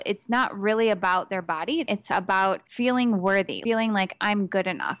It's not really about their body. It's about feeling worthy, feeling like I'm good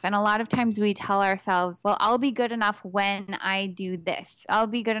enough. And a lot of times we tell ourselves, well, I'll be good enough when I do this. I'll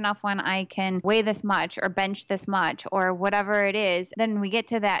be good enough when I can weigh this much or bench this much or whatever it is. Then we get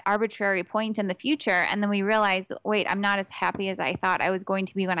to that arbitrary point in the future and then we realize, wait, I'm not as happy as I thought I was going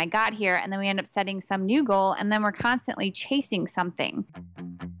to be when I got here. And then we end up setting some new goal and then we're constantly chasing something.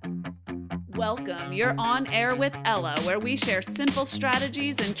 Welcome. You're on air with Ella, where we share simple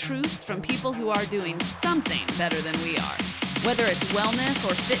strategies and truths from people who are doing something better than we are. Whether it's wellness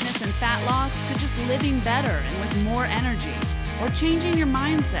or fitness and fat loss, to just living better and with more energy, or changing your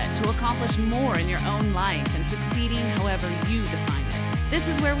mindset to accomplish more in your own life and succeeding however you define it. This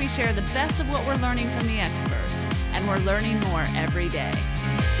is where we share the best of what we're learning from the experts, and we're learning more every day.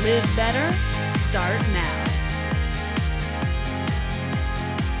 Live better, start now.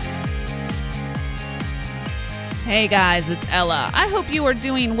 Hey guys, it's Ella. I hope you are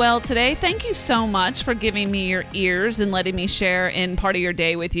doing well today. Thank you so much for giving me your ears and letting me share in part of your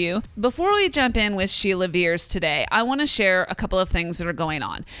day with you. Before we jump in with Sheila Viers today, I want to share a couple of things that are going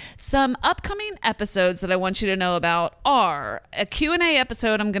on. Some upcoming episodes that I want you to know about are a Q&A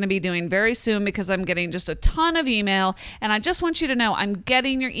episode I'm going to be doing very soon because I'm getting just a ton of email, and I just want you to know I'm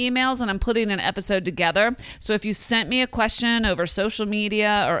getting your emails and I'm putting an episode together. So if you sent me a question over social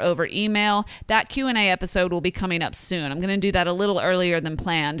media or over email, that Q&A episode will be coming up soon. I'm going to do that a little earlier than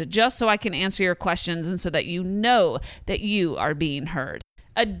planned, just so I can answer your questions and so that you know that you are being heard.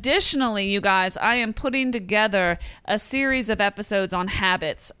 Additionally, you guys, I am putting together a series of episodes on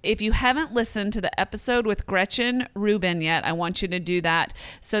habits. If you haven't listened to the episode with Gretchen Rubin yet, I want you to do that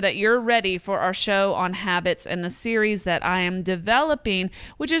so that you're ready for our show on habits and the series that I am developing,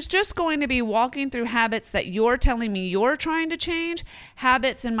 which is just going to be walking through habits that you're telling me you're trying to change,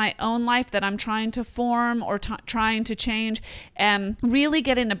 habits in my own life that I'm trying to form or trying to change, and really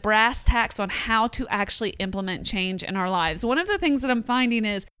get into brass tacks on how to actually implement change in our lives. One of the things that I'm finding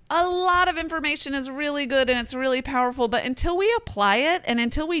is a lot of information is really good and it's really powerful, but until we apply it and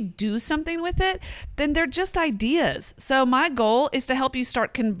until we do something with it, then they're just ideas. So my goal is to help you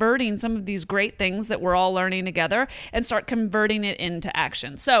start converting some of these great things that we're all learning together and start converting it into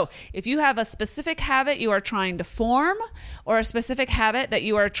action. So if you have a specific habit you are trying to form or a specific habit that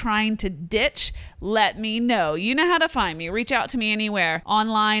you are trying to ditch, let me know. You know how to find me. Reach out to me anywhere,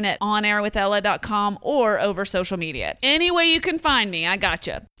 online at onairwithella.com or over social media. Any way you can find me, I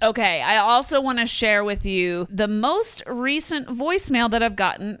gotcha. Okay, I also want to share with you the most recent voicemail that I've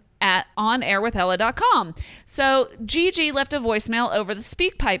gotten at onairwithella.com. So Gigi left a voicemail over the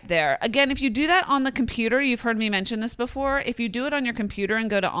speak pipe there. Again, if you do that on the computer, you've heard me mention this before. If you do it on your computer and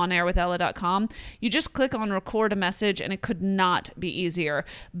go to onairwithella.com, you just click on record a message and it could not be easier.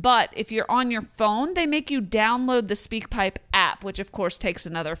 But if you're on your phone, they make you download the speak pipe app, which of course takes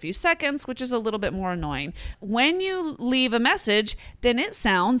another few seconds, which is a little bit more annoying. When you leave a message, then it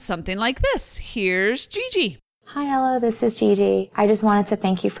sounds something like this. Here's Gigi. Hi, Ella, this is Gigi. I just wanted to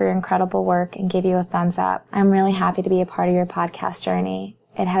thank you for your incredible work and give you a thumbs up. I'm really happy to be a part of your podcast journey.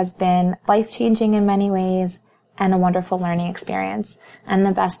 It has been life-changing in many ways and a wonderful learning experience. And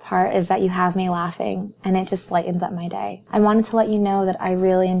the best part is that you have me laughing and it just lightens up my day. I wanted to let you know that I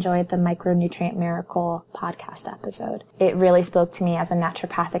really enjoyed the Micronutrient Miracle podcast episode. It really spoke to me as a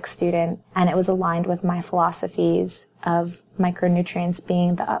naturopathic student and it was aligned with my philosophies of micronutrients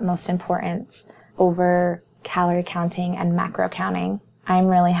being the utmost importance over calorie counting and macro counting. I'm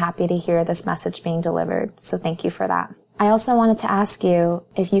really happy to hear this message being delivered, so thank you for that. I also wanted to ask you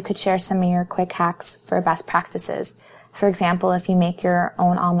if you could share some of your quick hacks for best practices. For example, if you make your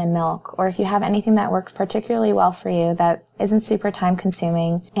own almond milk, or if you have anything that works particularly well for you that isn't super time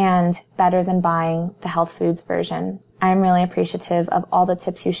consuming and better than buying the health foods version. I'm really appreciative of all the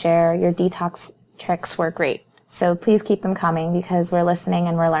tips you share. Your detox tricks were great. So please keep them coming because we're listening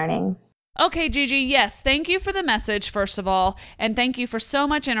and we're learning. Okay, Gigi, yes, thank you for the message, first of all, and thank you for so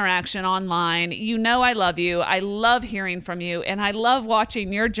much interaction online. You know I love you. I love hearing from you, and I love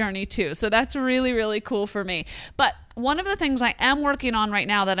watching your journey too. So that's really, really cool for me. But one of the things I am working on right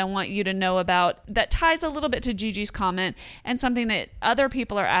now that I want you to know about that ties a little bit to Gigi's comment and something that other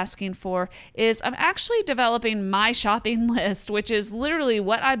people are asking for is I'm actually developing my shopping list, which is literally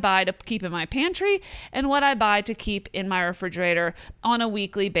what I buy to keep in my pantry and what I buy to keep in my refrigerator on a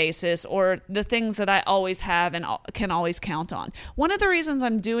weekly basis, or the things that I always have and can always count on. One of the reasons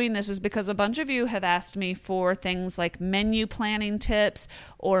I'm doing this is because a bunch of you have asked me for things like menu planning tips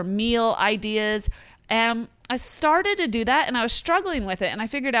or meal ideas. I started to do that and I was struggling with it, and I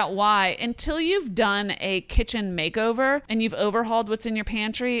figured out why. Until you've done a kitchen makeover and you've overhauled what's in your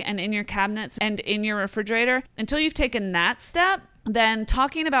pantry and in your cabinets and in your refrigerator, until you've taken that step, then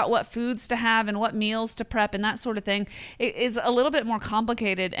talking about what foods to have and what meals to prep and that sort of thing is a little bit more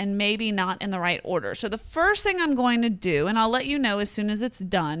complicated and maybe not in the right order. So the first thing I'm going to do, and I'll let you know as soon as it's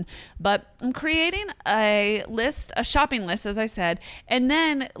done, but I'm creating a shopping list, as I said, and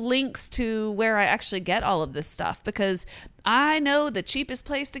then links to where I actually get all of this stuff, because I know the cheapest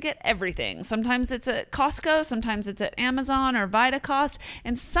place to get everything. Sometimes it's at Costco, sometimes it's at Amazon or VitaCost,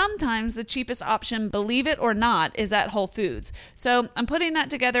 and sometimes the cheapest option, believe it or not, is at Whole Foods. So I'm putting that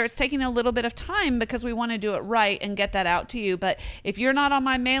together. It's taking a little bit of time because we want to do it right and get that out to you. But if you're not on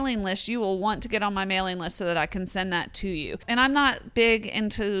my mailing list, you will want to get on my mailing list so that I can send that to you. And I'm not big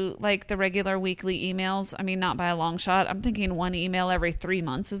into like the regular weekly emails. I mean, not by a long shot. I'm thinking one email every 3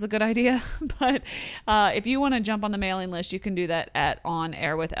 months is a good idea. But if you want to jump on the mailing list, you can do that at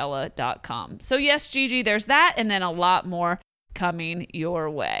onairwithella.com. So yes, Gigi, there's that, and then a lot more coming your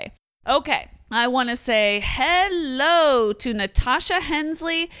way. Okay, I want to say hello to Natasha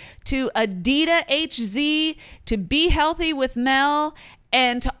Hensley, to Adita HZ, to Be Healthy with Mel,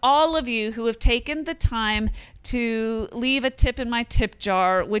 and to all of you who have taken the time to leave a tip in my tip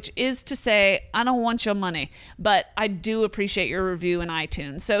jar, which is to say, I don't want your money, but I do appreciate your review in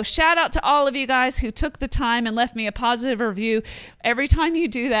iTunes. So shout out to all of you guys who took the time and left me a positive review. Every time you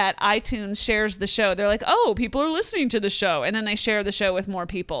do that, iTunes shares the show. They're like, oh, people are listening to the show. And then they share the show with more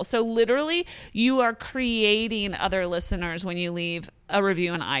people. So literally, you are creating other listeners when you leave a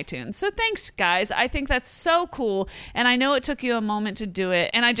review in iTunes. So thanks, guys. I think that's so cool. And I know it took you a moment to do it,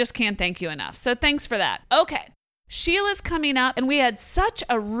 and I just can't thank you enough. So thanks for that. Okay. Sheila's coming up, and we had such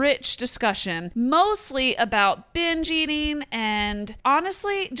a rich discussion, mostly about binge eating and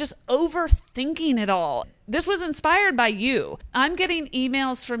honestly just overthinking it all. This was inspired by you. I'm getting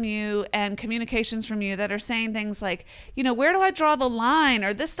emails from you and communications from you that are saying things like, you know, where do I draw the line?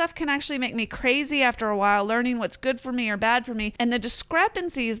 Or this stuff can actually make me crazy after a while, learning what's good for me or bad for me. And the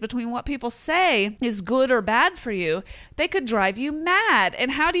discrepancies between what people say is good or bad for you, they could drive you mad.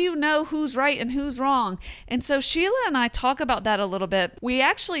 And how do you know who's right and who's wrong? And so Sheila and I talk about that a little bit. We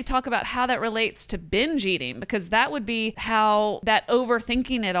actually talk about how that relates to binge eating, because that would be how that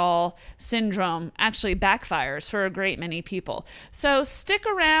overthinking it all syndrome actually backfires for a great many people. So stick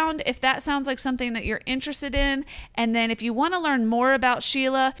around if that sounds like something that you're interested in. And then if you want to learn more about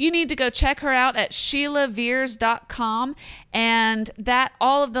Sheila, you need to go check her out at SheilaViers.com. And that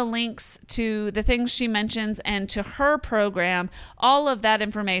all of the links to the things she mentions and to her program, all of that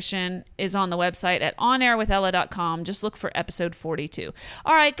information is on the website at onairwithella.com. Just look for episode 42.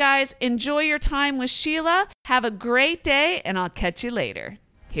 All right, guys, enjoy your time with Sheila. Have a great day, and I'll catch you later.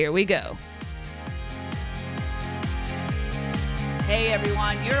 Here we go. Hey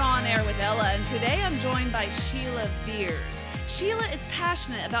everyone, you're on air with Ella, and today I'm joined by Sheila Viers. Sheila is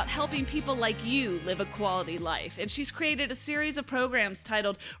passionate about helping people like you live a quality life, and she's created a series of programs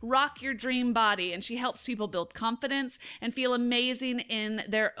titled Rock Your Dream Body, and she helps people build confidence and feel amazing in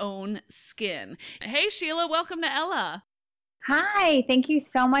their own skin. Hey Sheila, welcome to Ella. Hi, thank you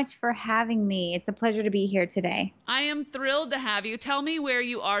so much for having me. It's a pleasure to be here today. I am thrilled to have you. Tell me where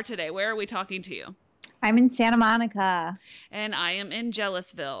you are today. Where are we talking to you? I'm in Santa Monica. And I am in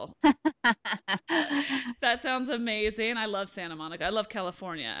Jealousville. That sounds amazing. I love Santa Monica. I love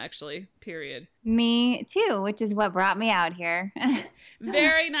California, actually, period. Me too, which is what brought me out here.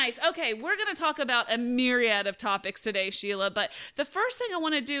 Very nice. Okay, we're going to talk about a myriad of topics today, Sheila, but the first thing I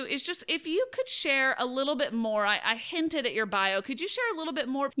want to do is just if you could share a little bit more. I hinted at your bio. Could you share a little bit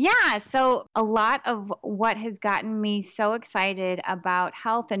more? Yeah, so a lot of what has gotten me so excited about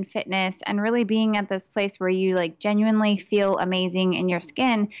health and fitness and really being at this place where you like genuinely feel amazing in your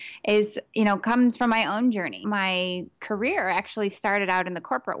skin is, you know, comes from my own journey. My career actually started out in the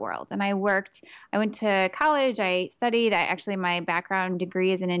corporate world, and I went to college, I studied, my background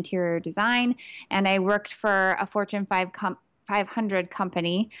degree is in interior design, and I worked for a Fortune 500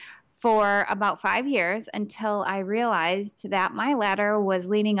 company for about 5 years until I realized that my ladder was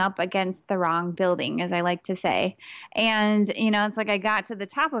leaning up against the wrong building, as I like to say. And, you know, it's like I got to the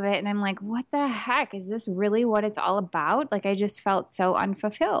top of it and I'm like, what the heck? Is this really what it's all about? Like I just felt so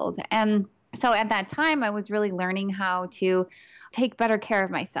unfulfilled. And so at that time, I was really learning how to take better care of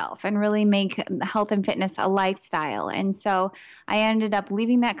myself and really make health and fitness a lifestyle. And so I ended up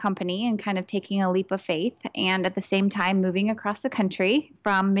leaving that company and kind of taking a leap of faith, and at the same time moving across the country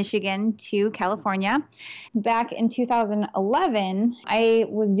from Michigan to California. Back in 2011, I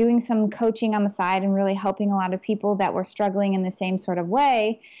was doing some coaching on the side and really helping a lot of people that were struggling in the same sort of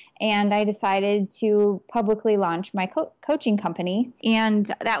way. And I decided to publicly launch my coaching company. And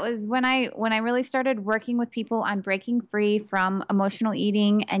that was when I when I really started working with people on breaking free from emotional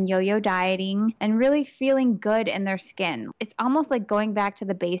eating and yo-yo dieting and really feeling good in their skin. It's almost like going back to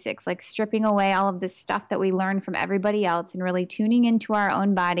the basics, like stripping away all of this stuff that we learned from everybody else and really tuning into our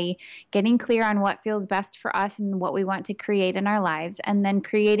own body, getting clear on what feels best for us and what we want to create in our lives, and then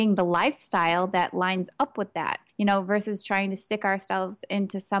creating the lifestyle that lines up with that, versus trying to stick ourselves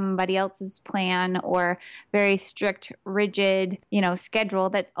into somebody else's plan or very strict, rigid, schedule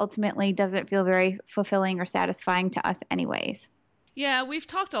that ultimately doesn't feel very fulfilling or satisfying to us anyways. Yeah, we've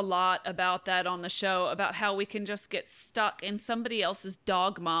talked a lot about that on the show, about how we can just get stuck in somebody else's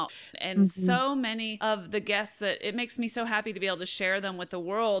dogma. And so many of the guests that it makes me so happy to be able to share them with the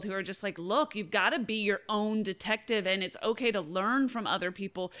world, who are just like, look, you've got to be your own detective, and it's okay to learn from other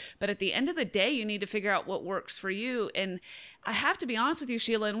people. But at the end of the day, you need to figure out what works for you. And I have to be honest with you,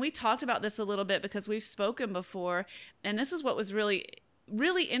 Sheila, and we talked about this a little bit because we've spoken before. And this is what was really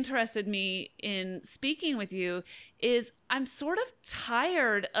interested me in speaking with you, is I'm sort of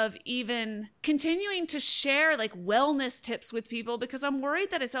tired of even continuing to share like wellness tips with people, because I'm worried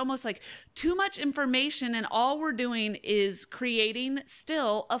that it's almost like too much information and all we're doing is creating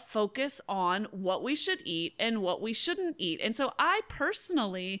still a focus on what we should eat and what we shouldn't eat. And so I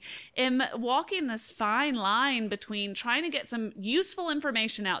personally am walking this fine line between trying to get some useful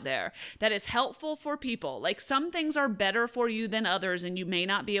information out there that is helpful for people. Like some things are better for you than others, and you may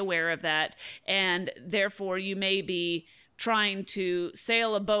not be aware of that. And therefore you may be trying to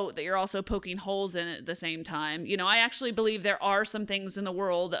sail a boat that you're also poking holes in at the same time. I actually believe there are some things in the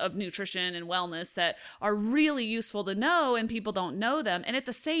world of nutrition and wellness that are really useful to know, and people don't know them. And at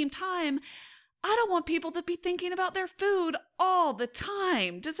the same time, I don't want people to be thinking about their food all the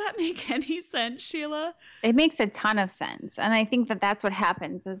time. Does that make any sense, Sheila? It makes a ton of sense. And I think that that's what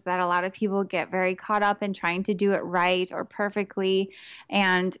happens, is that a lot of people get very caught up in trying to do it right or perfectly.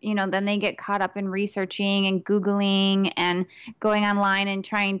 And, then they get caught up in researching and Googling and going online and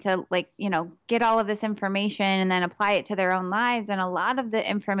trying to get all of this information and then apply it to their own lives. And a lot of the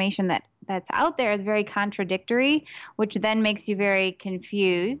information that's out there is very contradictory, which then makes you very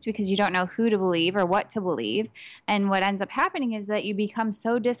confused because you don't know who to believe or what to believe. And what ends up happening is that you become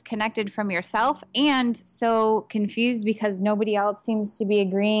so disconnected from yourself and so confused because nobody else seems to be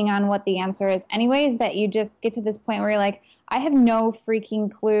agreeing on what the answer is anyways, that you just get to this point where you're like, I have no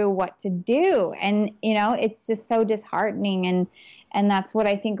freaking clue what to do. And, it's just so disheartening. And that's what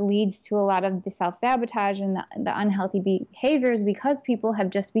I think leads to a lot of the self-sabotage and the unhealthy behaviors, because people have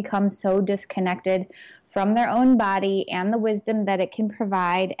just become so disconnected from their own body and the wisdom that it can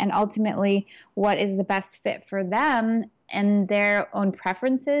provide, and ultimately what is the best fit for them and their own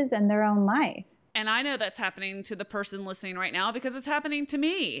preferences and their own life. And I know that's happening to the person listening right now because it's happening to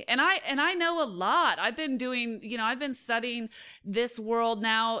me. And I know a lot. I've been studying this world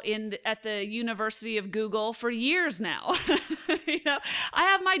now at the University of Google for years now. I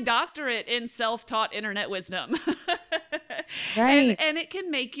have my doctorate in self-taught internet wisdom. Right. And it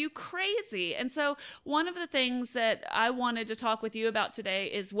can make you crazy. And so one of the things that I wanted to talk with you about today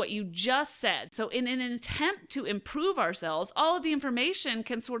is what you just said. So in an attempt to improve ourselves, all of the information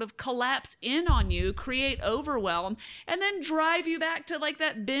can sort of collapse in on you, create overwhelm, and then drive you back to like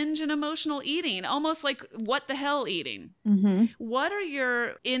that binge and emotional eating, almost like what the hell eating. Mm-hmm. What are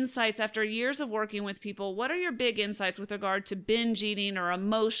your insights after years of working with people? What are your big insights with regard to binge eating or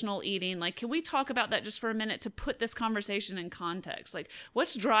emotional eating? Like, can we talk about that just for a minute to put this conversation in context? Like,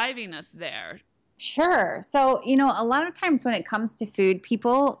 what's driving us there? Sure. So, a lot of times when it comes to food,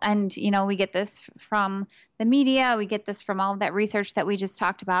 people, and, we get this from the media, we get this from all of that research that we just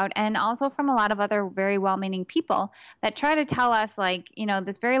talked about, and also from a lot of other very well-meaning people that try to tell us,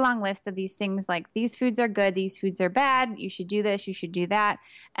 this very long list of these things, like these foods are good, these foods are bad, you should do this, you should do that.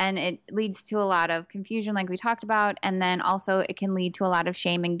 And it leads to a lot of confusion, like we talked about. And then also it can lead to a lot of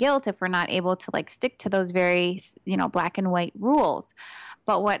shame and guilt if we're not able to stick to those very, black and white rules.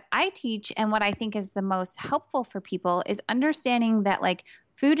 But what I teach and what I think is the most helpful for people is understanding that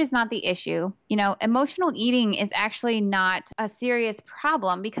food is not the issue. Emotional eating is actually not a serious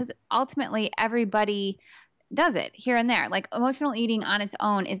problem because ultimately everybody does it here and there. Emotional eating on its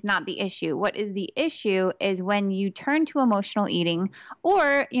own is not the issue. What is the issue is when you turn to emotional eating,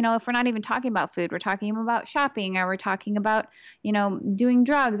 or, if we're not even talking about food, we're talking about shopping, or we're talking about, doing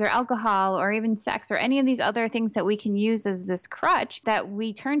drugs or alcohol or even sex or any of these other things that we can use as this crutch that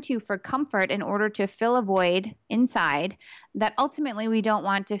we turn to for comfort in order to fill a void inside that ultimately we don't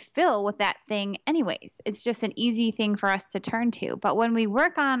want to fill with that thing anyways. It's just an easy thing for us to turn to. But when we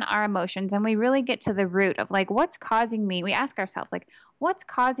work on our emotions and we really get to the root of like, what's causing me? We ask ourselves, like, what's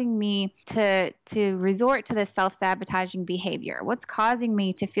causing me to resort to this self-sabotaging behavior? What's causing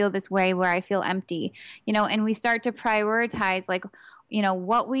me to feel this way where I feel empty? And we start to prioritize, like,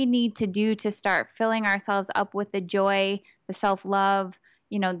 what we need to do to start filling ourselves up with the joy, the self-love,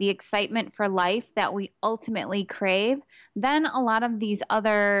 the excitement for life that we ultimately crave. Then a lot of these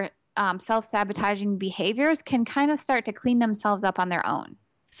other self-sabotaging behaviors can kind of start to clean themselves up on their own.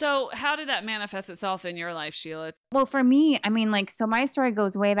 So how did that manifest itself in your life, Sheila? Well, for me, I mean, like, so my story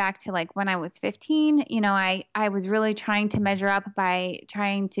goes way back to like when I was 15. I was really trying to measure up by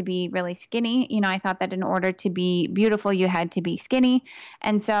trying to be really skinny. I thought that in order to be beautiful, you had to be skinny.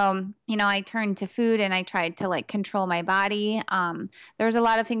 And so, I turned to food and I tried to like control my body. There was a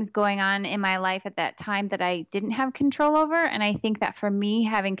lot of things going on in my life at that time that I didn't have control over. And I think that for me,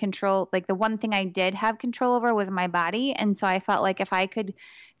 having control, like the one thing I did have control over was my body. And so I felt like if I could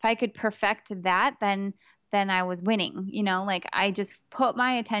perfect that, then I was winning. Like I just put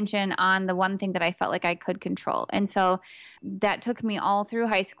my attention on the one thing that I felt like I could control. And so that took me all through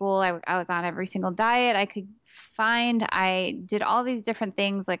high school. I was on every single diet I could find. I did all these different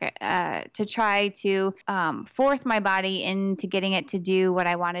things like to try to force my body into getting it to do what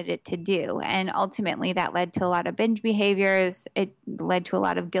I wanted it to do. And ultimately that led to a lot of binge behaviors. It led to a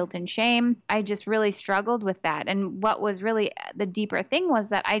lot of guilt and shame. I just really struggled with that. And what was really the deeper thing was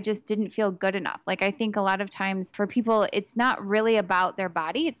that I just didn't feel good enough. Like I think a lot of times for people, it's not really about their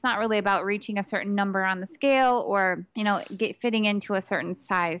body. It's not really about reaching a certain number on the scale or, fitting into a certain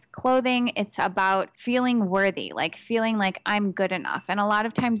size clothing. It's about feeling worthy, like feeling like I'm good enough. And a lot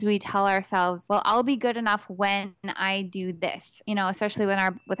of times we tell ourselves, well, I'll be good enough when I do this, especially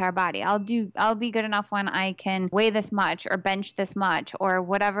with our body. I'll be good enough when I can weigh this much or bench this much or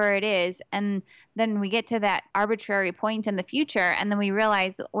whatever it is. And then we get to that arbitrary point in the future and then we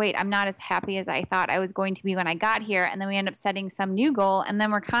realize, wait, I'm not as happy as I thought I was going to be when I got here. And then we end up setting some new goal and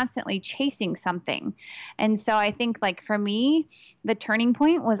then we're constantly chasing something. And so I think like for me, the turning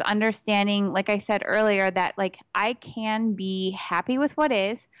point was understanding, like I said earlier, that like I can be happy with what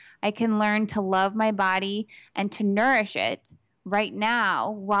is. I can learn to love my body and to nourish it right now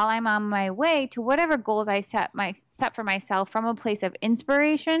while I'm on my way to whatever goals I set for myself from a place of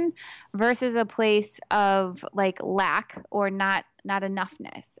inspiration versus a place of like lack or not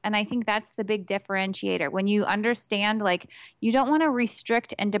enough-ness. And I think that's the big differentiator. When you understand, like, you don't want to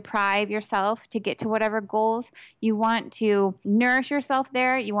restrict and deprive yourself to get to whatever goals. You want to nourish yourself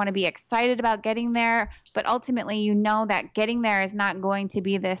there. You want to be excited about getting there. But ultimately, you know that getting there is not going to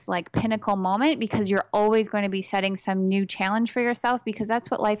be this like pinnacle moment because you're always going to be setting some new challenge for yourself because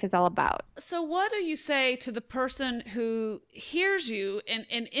that's what life is all about. So what do you say to the person who hears you and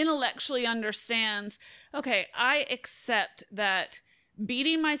intellectually understands, okay, I accept that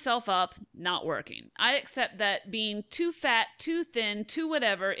beating myself up, not working. I accept that being too fat, too thin, too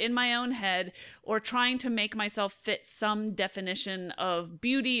whatever in my own head, or trying to make myself fit some definition of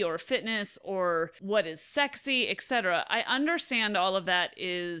beauty or fitness or what is sexy, etc. I understand all of that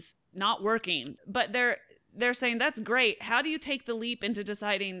is not working, but they're saying that's great. How do you take the leap into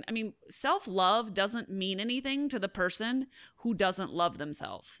deciding, I mean, self-love doesn't mean anything to the person who doesn't love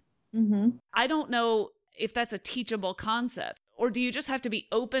themselves. Mm-hmm. I don't know if that's a teachable concept. Or do you just have to be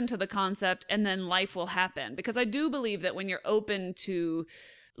open to the concept and then life will happen? Because I do believe that when you're open to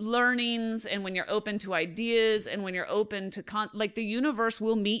learnings and when you're open to ideas and when you're open to like the universe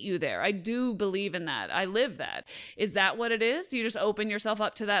will meet you there. I do believe in that. I live that. Is that what it is? Do you just open yourself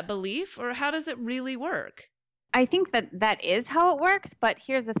up to that belief, or how does it really work? I think that is how it works, but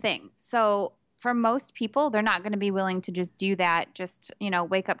here's the thing. So for most people, they're not going to be willing to just do that. Just,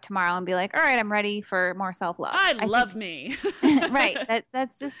 wake up tomorrow and be like, all right, I'm ready for more self-love. I love me. Right.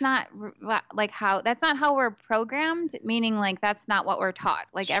 That's just not like that's not how we're programmed, meaning like that's not what we're taught.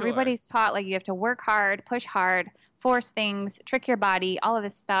 Like Sure. Everybody's taught like you have to work hard, push hard, force things, trick your body, all of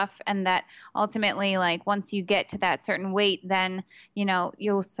this stuff. And that ultimately, like once you get to that certain weight, then,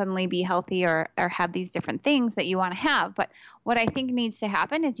 you'll suddenly be healthy or have these different things that you want to have. But what I think needs to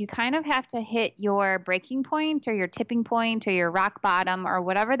happen is you kind of have to hit your breaking point or your tipping point or your rock bottom or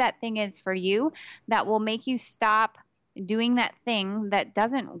whatever that thing is for you that will make you stop doing that thing that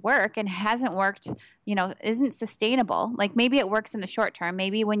doesn't work and hasn't worked, isn't sustainable. Like maybe it works in the short term,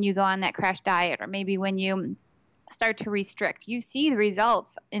 maybe when you go on that crash diet or maybe when you start to restrict, you see the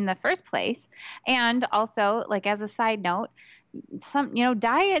results in the first place. And also, like as a side note, some,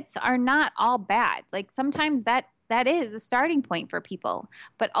 diets are not all bad. Like sometimes that that is a starting point for people.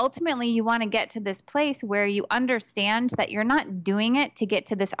 But ultimately, you want to get to this place where you understand that you're not doing it to get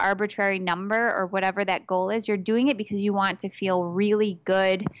to this arbitrary number or whatever that goal is. You're doing it because you want to feel really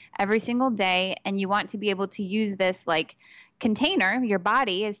good every single day, and you want to be able to use this like container. Your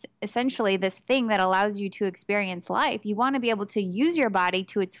body is essentially this thing that allows you to experience life. You want to be able to use your body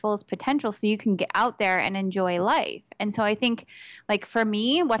to its fullest potential so you can get out there and enjoy life. And so I think, like, for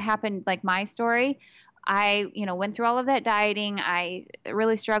me, what happened, like my story, I, went through all of that dieting. I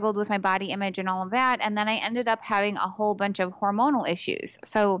really struggled with my body image and all of that. And then I ended up having a whole bunch of hormonal issues.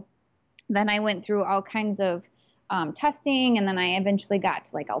 So then I went through all kinds of testing, and then I eventually got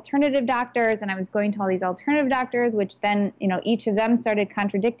to like alternative doctors, and I was going to all these alternative doctors, which then, each of them started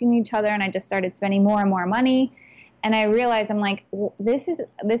contradicting each other, and I just started spending more and more money. And I realized, I'm like, well, this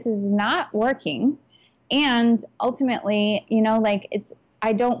is not working. And ultimately,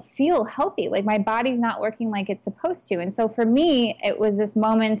 I don't feel healthy. Like, my body's not working like it's supposed to. And so for me, it was this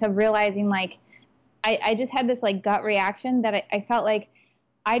moment of realizing, like, I just had this like gut reaction that I felt like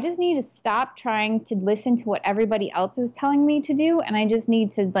I just need to stop trying to listen to what everybody else is telling me to do. And I just need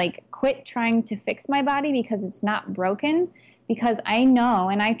to like quit trying to fix my body because it's not broken, because I know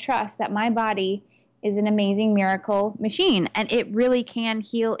and I trust that my body is an amazing miracle machine, and it really can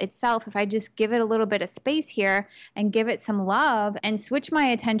heal itself if I just give it a little bit of space here and give it some love and switch my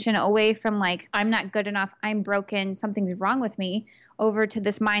attention away from like, I'm not good enough, I'm broken, something's wrong with me, over to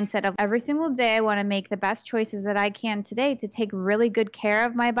this mindset of every single day I want to make the best choices that I can today to take really good care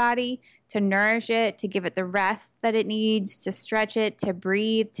of my body, to nourish it, to give it the rest that it needs, to stretch it, to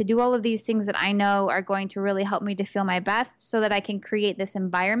breathe, to do all of these things that I know are going to really help me to feel my best so that I can create this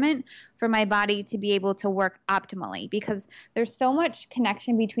environment for my body to be able to work optimally. Because there's so much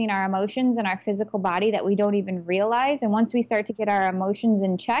connection between our emotions and our physical body that we don't even realize. And once we start to get our emotions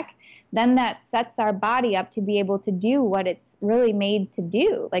in check, then that sets our body up to be able to do what it's really made to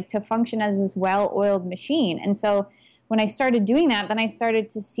do, like to function as this well-oiled machine. And so when I started doing that, then I started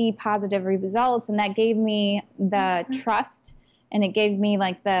to see positive results, and that gave me the trust, and it gave me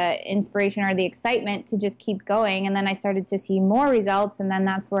like the inspiration or the excitement to just keep going. And then I started to see more results, and then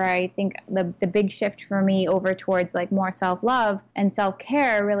that's where I think the big shift for me over towards like more self-love and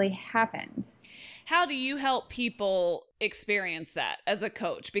self-care really happened. How do you help people experience that as a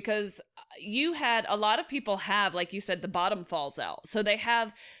coach? Because you had a lot of people have, like you said, the bottom falls out. So they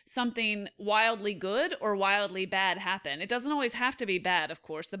have something wildly good or wildly bad happen. It doesn't always have to be bad, of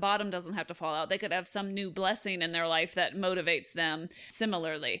course. The bottom doesn't have to fall out. They could have some new blessing in their life that motivates them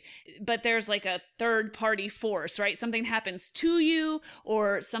similarly. But there's like a third party force, right? Something happens to you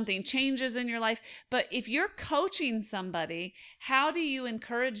or something changes in your life. But if you're coaching somebody, how do you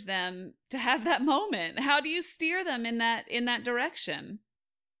encourage them to have that moment? How do you steer them in that direction?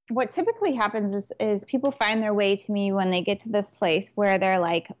 What typically happens is people find their way to me when they get to this place where they're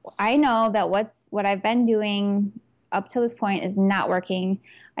like, I know that what I've been doing up to this point is not working.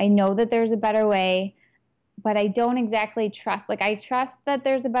 I know that there's a better way, but I don't exactly trust. Like, I trust that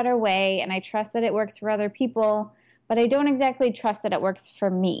there's a better way, and I trust that it works for other people, but I don't exactly trust that it works for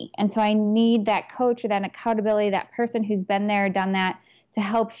me. And so I need that coach or that accountability, that person who's been there, done that, to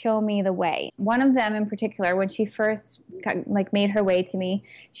help show me the way. One of them in particular, when she first made her way to me,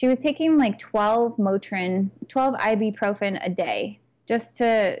 she was taking like 12 ibuprofen a day just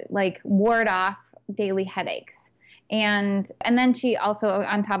to like ward off daily headaches. And then she also,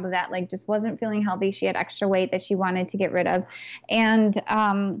 on top of that, like just wasn't feeling healthy. She had extra weight that she wanted to get rid of. And,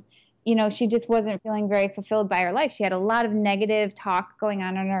 she just wasn't feeling very fulfilled by her life. She had a lot of negative talk going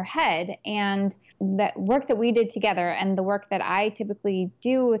on in her head. And that work that we did together, and the work that I typically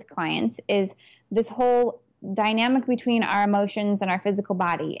do with clients, is this whole dynamic between our emotions and our physical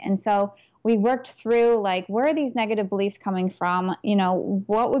body. And so we worked through, like, where are these negative beliefs coming from?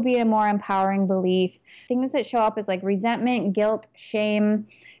 What would be a more empowering belief? Things that show up as like resentment, guilt, shame,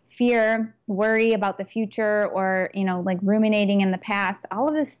 fear, worry about the future, or, like ruminating in the past. All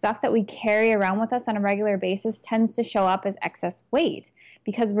of this stuff that we carry around with us on a regular basis tends to show up as excess weight,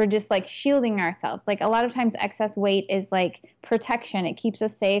 because we're just like shielding ourselves. Like, a lot of times excess weight is like protection. It keeps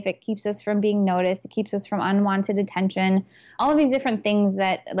us safe. It keeps us from being noticed. It keeps us from unwanted attention. All of these different things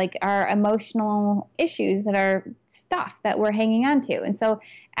that like are emotional issues that are stuff that we're hanging on to. And so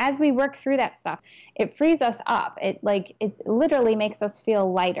as we work through that stuff, it frees us up. It literally makes us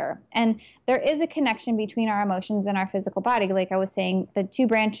feel lighter. And there is a connection between our emotions and our physical body. Like I was saying, the two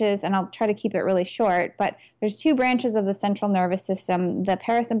branches, and I'll try to keep it really short, but there's two branches of the central nervous system, the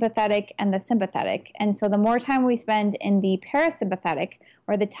parasympathetic and the sympathetic. And so the more time we spend in the parasympathetic,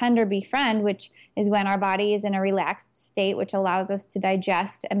 or the tender befriend, which is when our body is in a relaxed state, which allows us to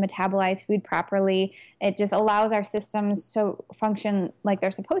digest and metabolize food properly. It just allows our systems to function like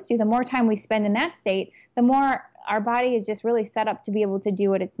they're supposed to. The more time we spend in that state, the more our body is just really set up to be able to do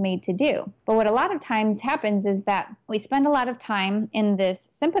what it's made to do. But what a lot of times happens is that we spend a lot of time in this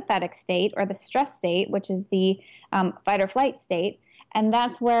sympathetic state, or the stress state, which is the fight or flight state. And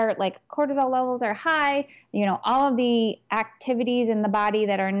that's where like cortisol levels are high, all of the activities in the body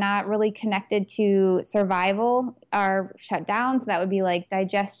that are not really connected to survival are shut down. So that would be like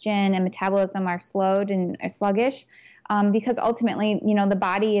digestion and metabolism are slowed and are sluggish. Because ultimately, the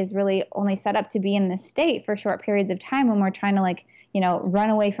body is really only set up to be in this state for short periods of time when we're trying to run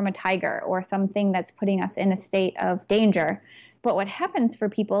away from a tiger or something that's putting us in a state of danger. But what happens for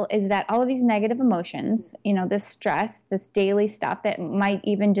people is that all of these negative emotions, this stress, this daily stuff that might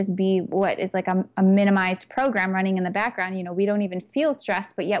even just be what is like a minimized program running in the background. We don't even feel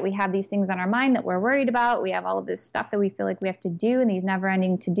stressed, but yet we have these things on our mind that we're worried about. We have all of this stuff that we feel like we have to do and these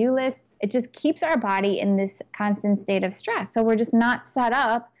never-ending to-do lists. It just keeps our body in this constant state of stress. So we're just not set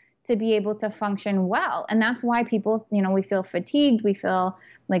up to be able to function well. And that's why people, we feel fatigued, we feel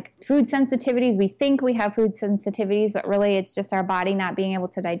like food sensitivities. We think we have food sensitivities, but really it's just our body not being able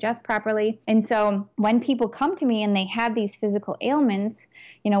to digest properly. And so when people come to me and they have these physical ailments,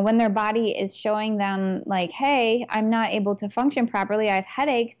 when their body is showing them like, hey, I'm not able to function properly, I have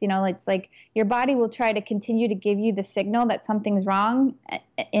headaches, it's like your body will try to continue to give you the signal that something's wrong,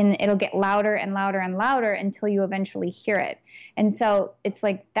 and it'll get louder and louder and louder until you eventually hear it. And so it's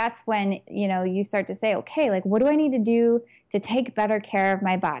like that's when, you start to say, okay, like what do I need to do to take better care of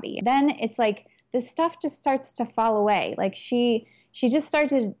my body? Then it's like this stuff just starts to fall away. Like she just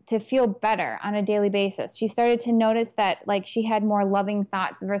started to feel better on a daily basis. She started to notice that like she had more loving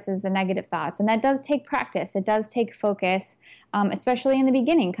thoughts versus the negative thoughts. And that does take practice. It does take focus, especially in the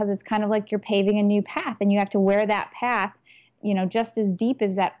beginning, because it's kind of like you're paving a new path and you have to wear that path just as deep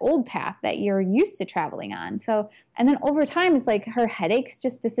as that old path that you're used to traveling on. So, and then over time, it's like her headaches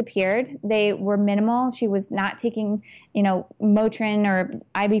just disappeared. They were minimal. She was not taking, Motrin or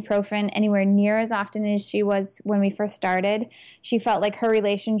ibuprofen anywhere near as often as she was when we first started. She felt like her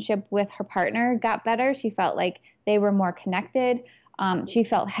relationship with her partner got better. She felt like they were more connected. She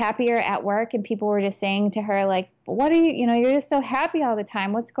felt happier at work, and people were just saying to her, like, what are you, you're just so happy all the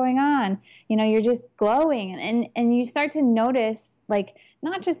time. What's going on? You're just glowing. And you start to notice, like,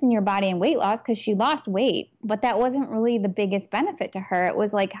 not just in your body and weight loss, because she lost weight, but that wasn't really the biggest benefit to her. It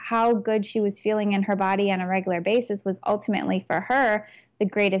was like how good she was feeling in her body on a regular basis was ultimately for her the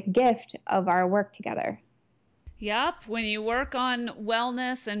greatest gift of our work together. Yep. When you work on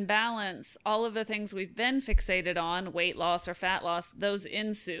wellness and balance, all of the things we've been fixated on, weight loss or fat loss, those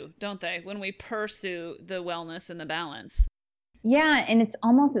ensue, don't they? When we pursue the wellness and the balance. Yeah, and it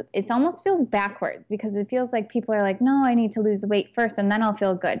almost feels backwards, because it feels like people are like, no, I need to lose the weight first and then I'll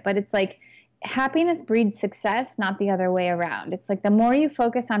feel good. But it's like happiness breeds success, not the other way around. It's like the more you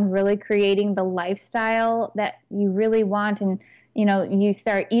focus on really creating the lifestyle that you really want, and you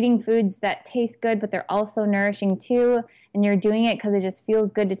start eating foods that taste good, but they're also nourishing too. And you're doing it because it just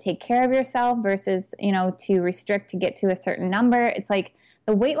feels good to take care of yourself versus, to restrict to get to a certain number. It's like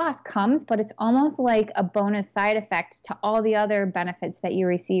the weight loss comes, but it's almost like a bonus side effect to all the other benefits that you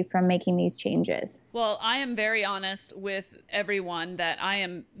receive from making these changes. Well, I am very honest with everyone that I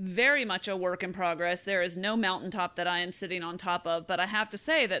am very much a work in progress. There is no mountaintop that I am sitting on top of, but I have to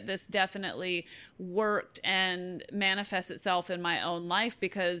say that this definitely worked and manifests itself in my own life,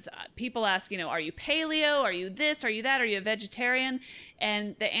 because people ask, are you paleo? Are you this? Are you that? Are you a vegetarian?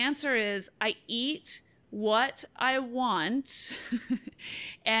 And the answer is I eat what I want,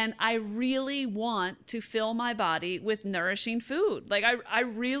 and I really want to fill my body with nourishing food. Like I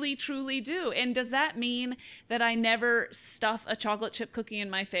really, truly do. And does that mean that I never stuff a chocolate chip cookie in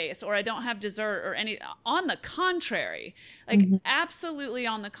my face, or I don't have dessert or any? On the contrary, absolutely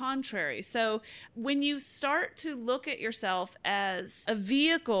on the contrary. So when you start to look at yourself as a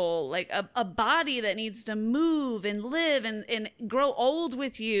vehicle, like a body that needs to move and live and grow old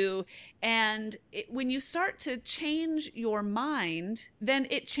with you, and when you start to change your mind, then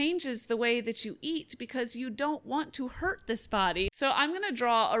it changes the way that you eat, because you don't want to hurt this body. So I'm going to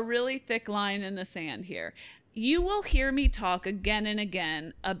draw a really thick line in the sand here. You will hear me talk again and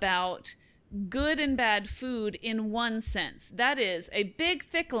again about good and bad food in one sense. That is a big,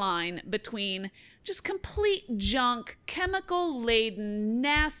 thick line between just complete junk, chemical-laden,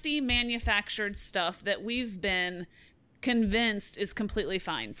 nasty manufactured stuff that we've been convinced is completely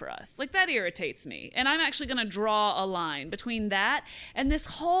fine for us. Like, that irritates me. And I'm actually going to draw a line between that and this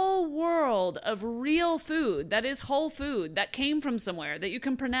whole world of real food that is whole food that came from somewhere that you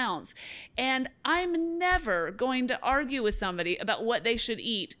can pronounce. And I'm never going to argue with somebody about what they should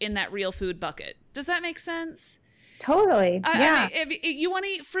eat in that real food bucket. Does that make sense? Totally. Yeah. I mean, if you want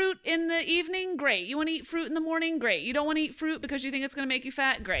to eat fruit in the evening, great. You want to eat fruit in the morning, great. You don't want to eat fruit because you think it's going to make you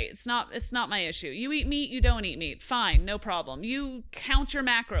fat, great. It's not my issue. You eat meat, you don't eat meat, fine, no problem. You count your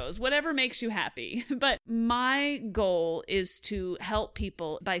macros, whatever makes you happy. But my goal is to help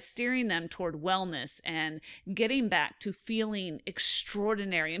people by steering them toward wellness and getting back to feeling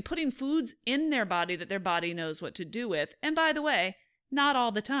extraordinary and putting foods in their body that their body knows what to do with. And by the way, not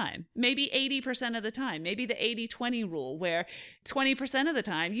all the time, maybe 80% of the time, maybe the 80-20 rule, where 20% of the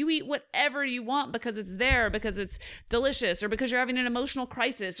time you eat whatever you want because it's there, because it's delicious, or because you're having an emotional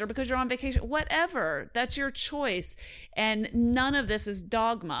crisis, or because you're on vacation, whatever. That's your choice. And none of this is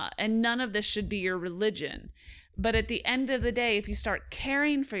dogma, and none of this should be your religion. But at the end of the day, if you start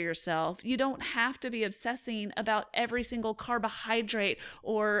caring for yourself, you don't have to be obsessing about every single carbohydrate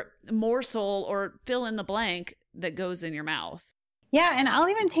or morsel or fill in the blank that goes in your mouth. Yeah, and I'll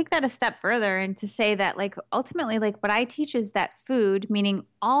even take that a step further and to say that, like, ultimately, like, what I teach is that food, meaning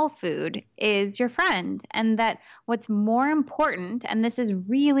all food, is your friend. And that what's more important, and this is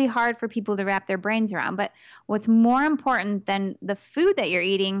really hard for people to wrap their brains around, but what's more important than the food that you're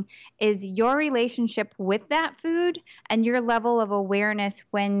eating is your relationship with that food and your level of awareness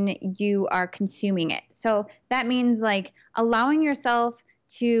when you are consuming it. So that means, like, allowing yourself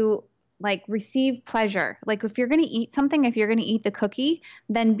to receive pleasure. Like, if you're going to eat something, if you're going to eat the cookie,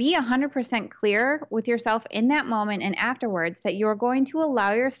 then be 100% clear with yourself in that moment and afterwards that you're going to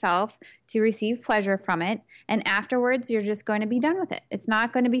allow yourself to receive pleasure from it. And afterwards, you're just going to be done with it. It's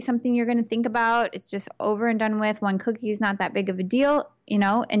not going to be something you're going to think about. It's just over and done with. One cookie is not that big of a deal,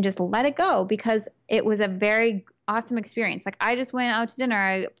 and just let it go, because it was a very awesome experience. Like, I just went out to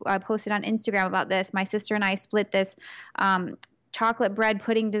dinner. I posted on Instagram about this. My sister and I split this chocolate bread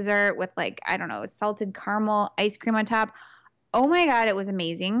pudding dessert with, salted caramel ice cream on top. Oh my God, it was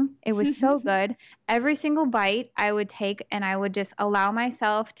amazing. It was so good. Every single bite I would take and I would just allow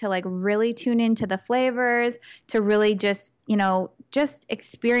myself to really tune into the flavors, to really just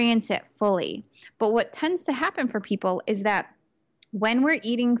experience it fully. But what tends to happen for people is that when we're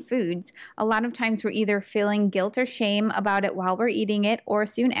eating foods, a lot of times we're either feeling guilt or shame about it while we're eating it or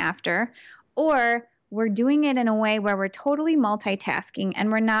soon after, or we're doing it in a way where we're totally multitasking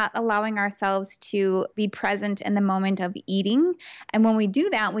and we're not allowing ourselves to be present in the moment of eating. And when we do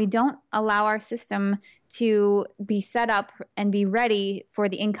that, we don't allow our system to be set up and be ready for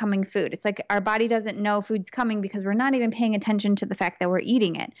the incoming food. It's like our body doesn't know food's coming because we're not even paying attention to the fact that we're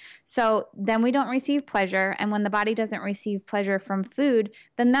eating it. So then we don't receive pleasure. And when the body doesn't receive pleasure from food,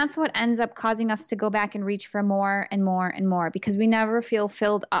 then that's what ends up causing us to go back and reach for more and more and more, because we never feel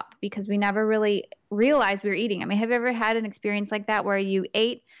filled up, because we never really realize we were eating. I mean, have you ever had an experience like that where you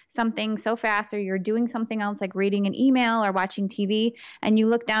ate something so fast, or you're doing something else like reading an email or watching TV, and you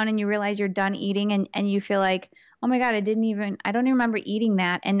look down and you realize you're done eating and you feel like, oh my God, I don't even remember eating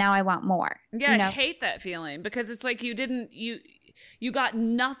that, and now I want more. Yeah, I hate that feeling, because it's like you got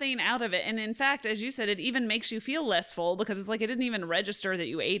nothing out of it. And in fact, as you said, it even makes you feel less full, because it's like it didn't even register that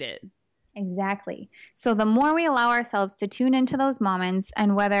you ate it. Exactly. So the more we allow ourselves to tune into those moments,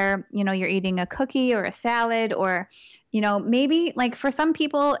 and whether, you're eating a cookie or a salad, or, maybe for some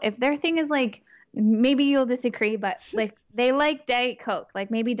people, if their thing is maybe you'll disagree, but they like Diet Coke,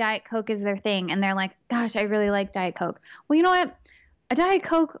 maybe Diet Coke is their thing. And they're like, gosh, I really like Diet Coke. Well, you know what? A Diet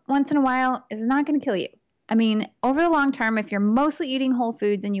Coke once in a while is not going to kill you. I mean, over the long term, if you're mostly eating whole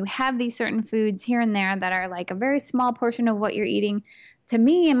foods and you have these certain foods here and there that are a very small portion of what you're eating, to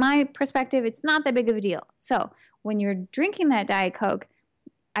me, in my perspective, it's not that big of a deal. So when you're drinking that Diet Coke,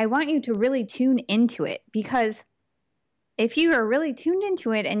 I want you to really tune into it, because if you are really tuned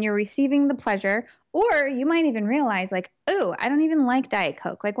into it and you're receiving the pleasure, or you might even realize oh, I don't even like Diet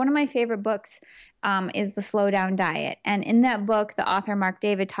Coke. One of my favorite books is The Slow Down Diet. And in that book, the author Mark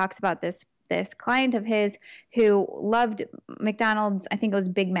David talks about this client of his who loved McDonald's, I think it was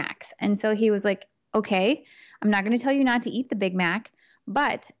Big Macs. And so he was like, okay, I'm not going to tell you not to eat the Big Mac,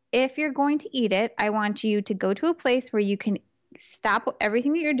 but if you're going to eat it, I want you to go to a place where you can stop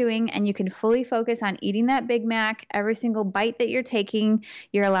everything that you're doing and you can fully focus on eating that Big Mac. Every single bite that you're taking,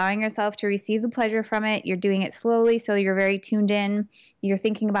 you're allowing yourself to receive the pleasure from it. You're doing it slowly, so you're very tuned in. You're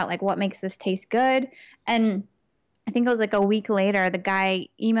thinking about like what makes this taste good. And I think it was like a week later, the guy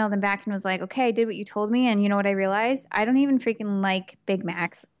emailed him back and was like, okay, I did what you told me. And you know what I realized? I don't even freaking like Big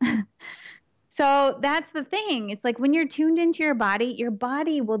Macs. So that's the thing. It's like when you're tuned into your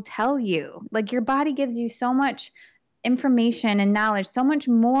body will tell you. Like your body gives you so much information and knowledge, so much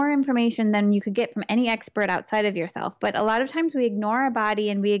more information than you could get from any expert outside of yourself. But a lot of times we ignore our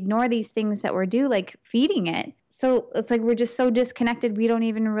body and we ignore these things that we're due, like feeding it. So it's like we're just so disconnected. We don't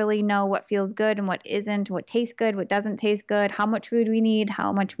even really know what feels good and what isn't, what tastes good, what doesn't taste good, how much food we need,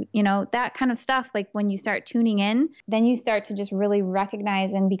 how much, that kind of stuff. Like when you start tuning in, then you start to just really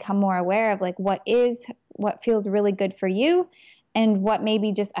recognize and become more aware of like what feels really good for you and what may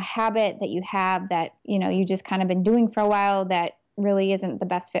be just a habit that you have that, you just kind of been doing for a while that really isn't the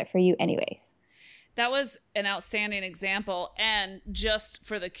best fit for you anyways. That was an outstanding example. And just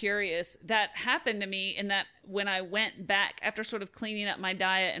for the curious, that happened to me in that when I went back after sort of cleaning up my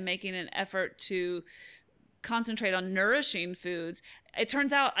diet and making an effort to concentrate on nourishing foods, it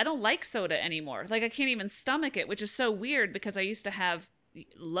turns out I don't like soda anymore. Like I can't even stomach it, which is so weird because I used to have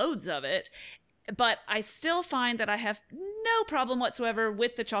loads of it. But I still find that I have no problem whatsoever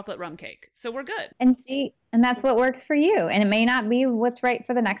with the chocolate rum cake. So we're good. And that's what works for you. And it may not be what's right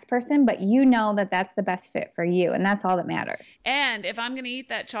for the next person, but you know that that's the best fit for you. And that's all that matters. And if I'm going to eat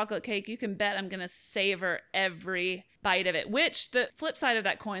that chocolate cake, you can bet I'm going to savor every bite of it, which the flip side of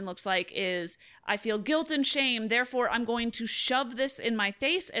that coin looks like is I feel guilt and shame. Therefore, I'm going to shove this in my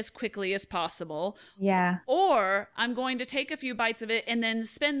face as quickly as possible. Yeah. Or I'm going to take a few bites of it and then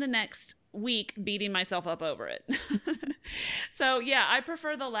spend the next week beating myself up over it. So yeah, I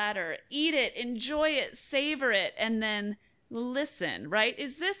prefer the latter. Eat it, enjoy it, savor it, and then listen, right?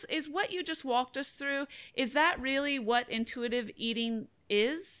 Is what you just walked us through, is that really what intuitive eating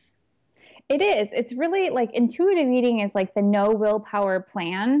is? It is. It's really like intuitive eating is like the no willpower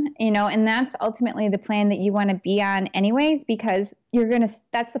plan, and that's ultimately the plan that you want to be on anyways, because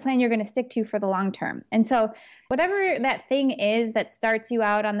that's the plan you're going to stick to for the long term. And so whatever that thing is that starts you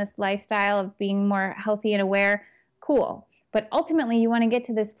out on this lifestyle of being more healthy and aware, cool. But ultimately you want to get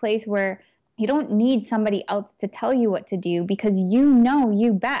to this place where you don't need somebody else to tell you what to do because you know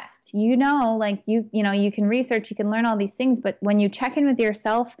you best. Like you can research, you can learn all these things, but when you check in with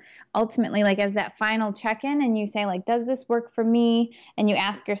yourself, ultimately, like as that final check-in and you say like, does this work for me? And you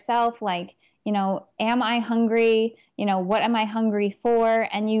ask yourself like, am I hungry? What am I hungry for?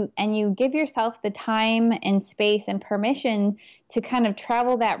 And you give yourself the time and space and permission to kind of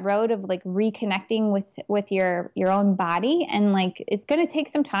travel that road of like reconnecting with your own body. And like, it's going to take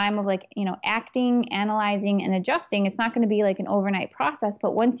some time of like, acting, analyzing, and adjusting. It's not going to be like an overnight process,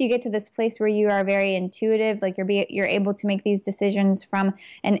 but once you get to this place where you are very intuitive, like you're able to make these decisions from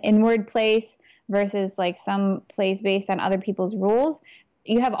an inward place versus like some place based on other people's rules,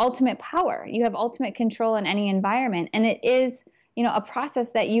 you have ultimate power. You have ultimate control in any environment. And it is, a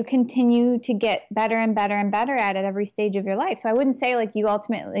process that you continue to get better and better and better at every stage of your life. So I wouldn't say like you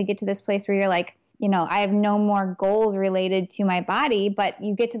ultimately get to this place where you're like, I have no more goals related to my body, but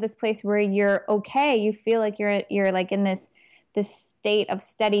you get to this place where you're okay. You feel like you're like in this state of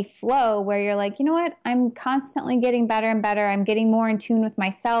steady flow where you're like, you know what, I'm constantly getting better and better. I'm getting more in tune with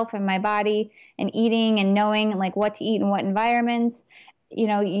myself and my body and eating and knowing like what to eat in what environments.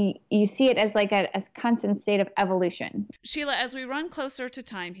 You see it as like a constant state of evolution. Sheila, as we run closer to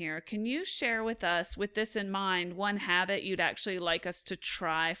time here, can you share with us, with this in mind, one habit you'd actually like us to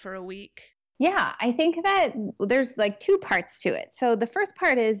try for a week? Yeah, I think that there's like two parts to it. So the first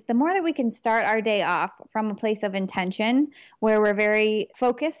part is the more that we can start our day off from a place of intention where we're very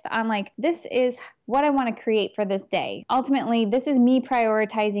focused on like, this is what I want to create for this day. Ultimately, this is me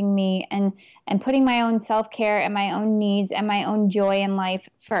prioritizing me and putting my own self-care and my own needs and my own joy in life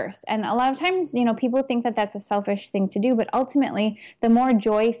first. And a lot of times, people think that that's a selfish thing to do, but ultimately, the more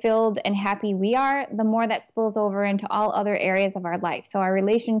joy-filled and happy we are, the more that spills over into all other areas of our life. So our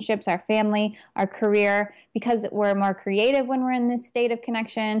relationships, our family, our career, because we're more creative when we're in this state of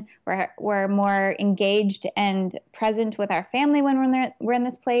connection, we're more engaged and present with our family when we're in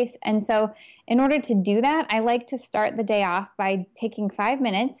this place. And so in order to do that, I like to start the day off by taking 5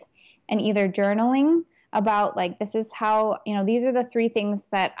 minutes and either journaling about like, this is how, these are the 3 things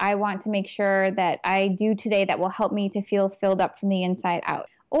that I want to make sure that I do today that will help me to feel filled up from the inside out.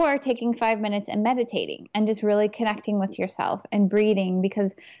 Or taking 5 minutes and meditating and just really connecting with yourself and breathing,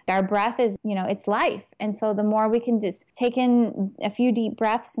 because our breath is, it's life. And so the more we can just take in a few deep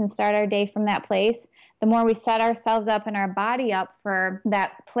breaths and start our day from that place, the more we set ourselves up and our body up for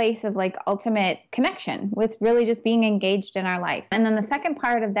that place of like ultimate connection with really just being engaged in our life. And then the second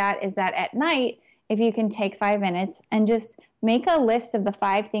part of that is that at night, if you can take 5 minutes and just make a list of the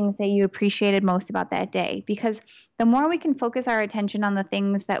 5 things that you appreciated most about that day. Because the more we can focus our attention on the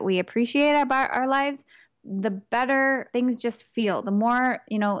things that we appreciate about our lives, the better things just feel. The more,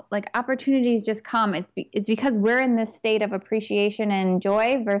 like opportunities just come. It's because we're in this state of appreciation and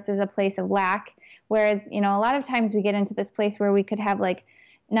joy versus a place of lack. Whereas, a lot of times we get into this place where we could have like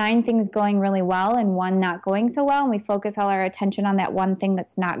 9 things going really well and 1 not going so well, and we focus all our attention on that one thing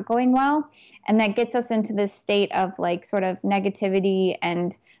that's not going well, and that gets us into this state of like sort of negativity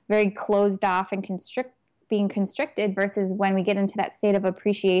and very closed off and being constricted, versus when we get into that state of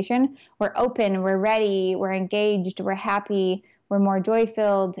appreciation, we're open, we're ready, we're engaged, we're happy, we're more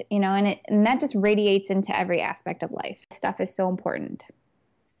joy-filled, and that just radiates into every aspect of life. Stuff is so important.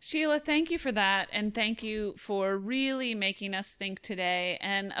 Sheila, thank you for that, and thank you for really making us think today.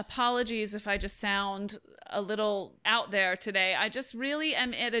 And apologies if I just sound a little out there today. I just really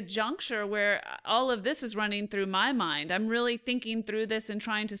am at a juncture where all of this is running through my mind. I'm really thinking through this and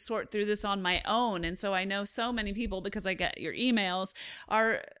trying to sort through this on my own. And so I know so many people, because I get your emails,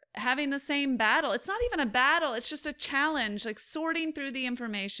 are having the same battle. It's not even a battle. It's just a challenge, like sorting through the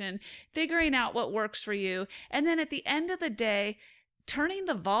information, figuring out what works for you. And then at the end of the day, turning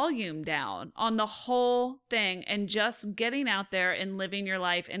the volume down on the whole thing and just getting out there and living your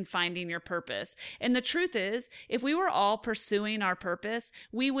life and finding your purpose. And the truth is, if we were all pursuing our purpose,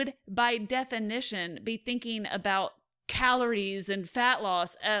 we would, by definition, be thinking about calories and fat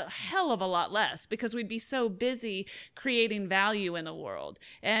loss a hell of a lot less, because we'd be so busy creating value in the world.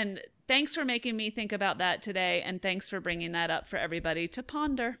 And thanks for making me think about that today. And thanks for bringing that up for everybody to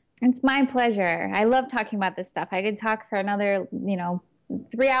ponder. It's my pleasure. I love talking about this stuff. I could talk for another,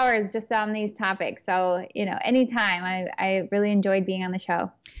 3 hours just on these topics. So, anytime. I really enjoyed being on the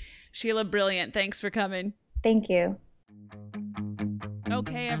show. Sheila, brilliant. Thanks for coming. Thank you.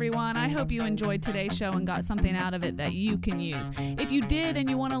 Okay, everyone, I hope you enjoyed today's show and got something out of it that you can use. If you did and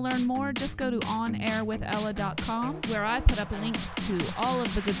you want to learn more, just go to onairwithella.com, where I put up links to all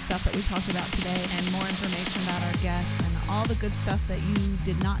of the good stuff that we talked about today and more information about our guests and all the good stuff that you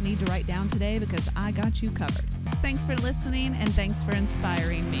did not need to write down today, because I got you covered. Thanks for listening, and thanks for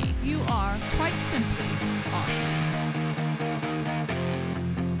inspiring me. You are quite simply awesome.